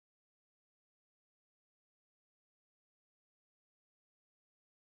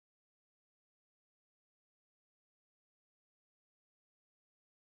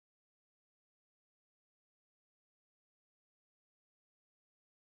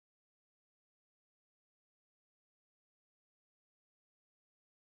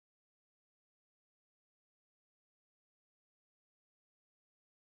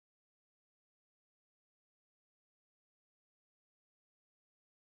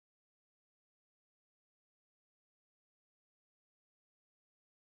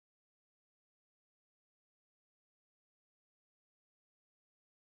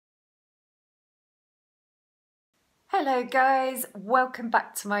Hello guys, welcome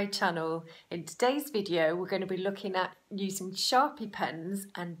back to my channel. In today's video we're going to be looking at using Sharpie pens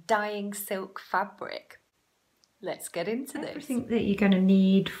and dyeing silk fabric. Let's get into this. Everything that you're going to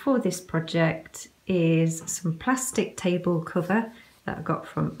need for this project is some plastic table cover that I got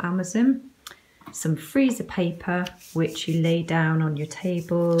from Amazon, some freezer paper which you lay down on your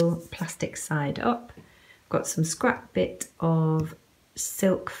table, plastic side up. Got some scrap bit of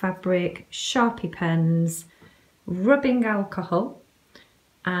silk fabric, Sharpie pens, rubbing alcohol,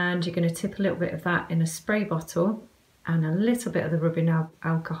 and you're going to tip a little bit of that in a spray bottle and a little bit of the rubbing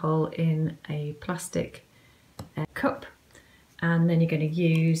alcohol in a plastic cup, and then you're going to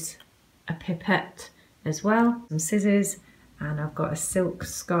use a pipette as well, some scissors, and I've got a silk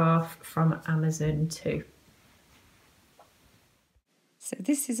scarf from Amazon too. So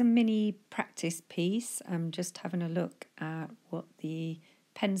this is a mini practice piece. I'm just having a look at what the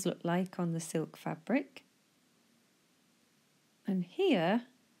pens look like on the silk fabric. And here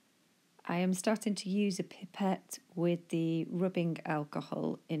I am starting to use a pipette with the rubbing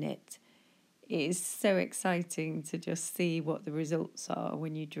alcohol in it. It is so exciting to just see what the results are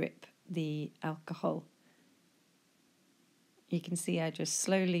when you drip the alcohol. You can see I just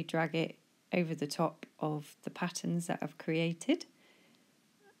slowly drag it over the top of the patterns that I've created,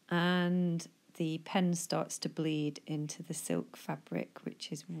 and the pen starts to bleed into the silk fabric, which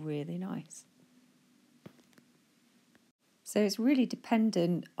is really nice. So it's really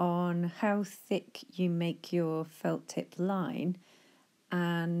dependent on how thick you make your felt tip line,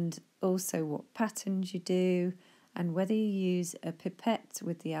 and also what patterns you do, and whether you use a pipette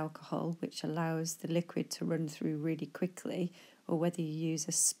with the alcohol, which allows the liquid to run through really quickly, or whether you use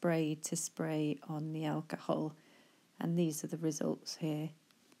a spray to spray on the alcohol. And these are the results here.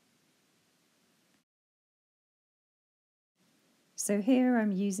 So here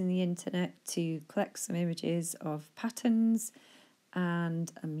I'm using the internet to collect some images of patterns,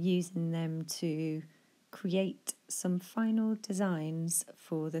 and I'm using them to create some final designs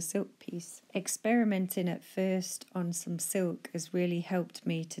for the silk piece. Experimenting at first on some silk has really helped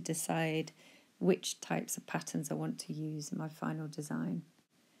me to decide which types of patterns I want to use in my final design.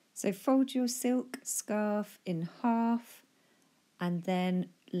 So fold your silk scarf in half and then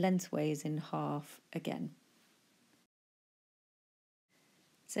lengthways in half again.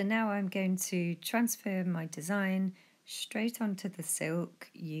 So now I'm going to transfer my design straight onto the silk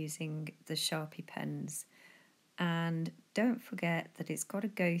using the Sharpie pens. And don't forget that it's got to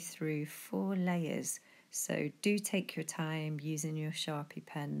go through 4 layers. So do take your time using your Sharpie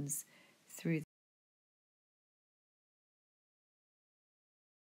pens through.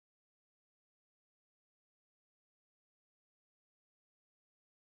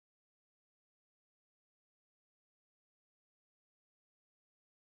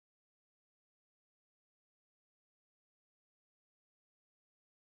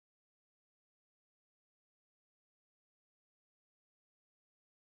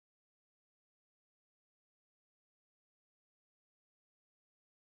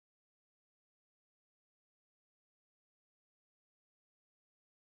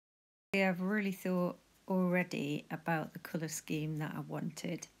 I've really thought already about the colour scheme that I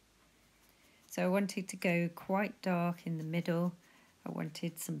wanted. So I wanted to go quite dark in the middle. I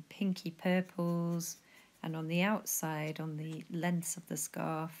wanted some pinky purples, and on the outside, on the lengths of the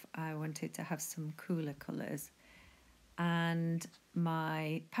scarf, I wanted to have some cooler colours. And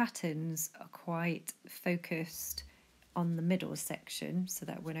my patterns are quite focused on the middle section, so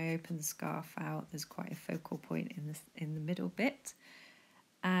that when I open the scarf out, there's quite a focal point in the middle bit.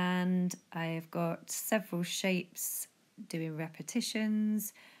 And I've got several shapes doing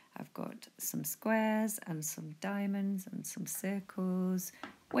repetitions. I've got some squares and some diamonds and some circles,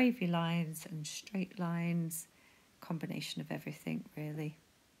 wavy lines and straight lines, combination of everything really.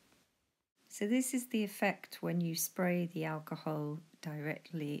 So this is the effect when you spray the alcohol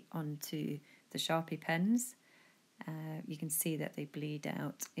directly onto the Sharpie pens. You can see that they bleed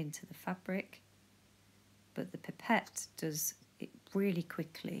out into the fabric, but the pipette does it really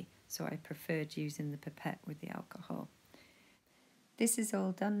quickly, so I preferred using the pipette with the alcohol. This is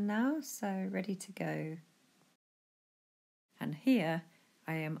all done now, so ready to go. And here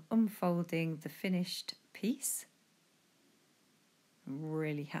I am unfolding the finished piece. I'm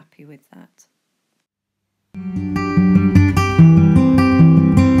really happy with that.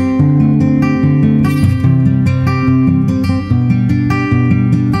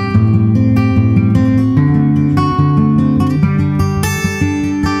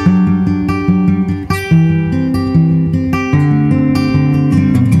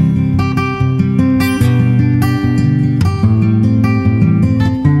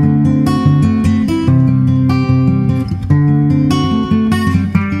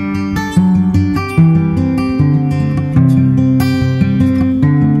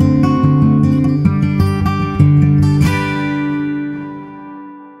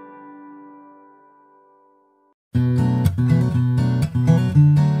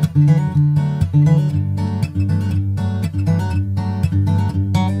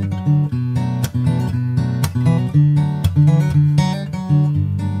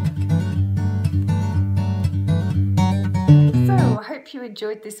 hope you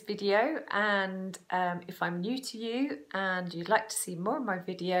enjoyed this video, and if I'm new to you and you'd like to see more of my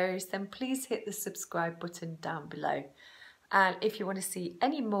videos, then please hit the subscribe button down below. And if you want to see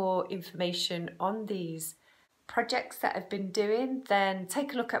any more information on these projects that I've been doing, then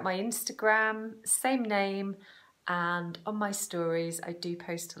take a look at my Instagram, same name, and on my stories I do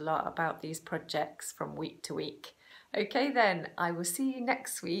post a lot about these projects from week to week. Okay then, I will see you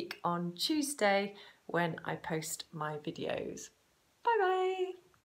next week on Tuesday when I post my videos. Bye bye.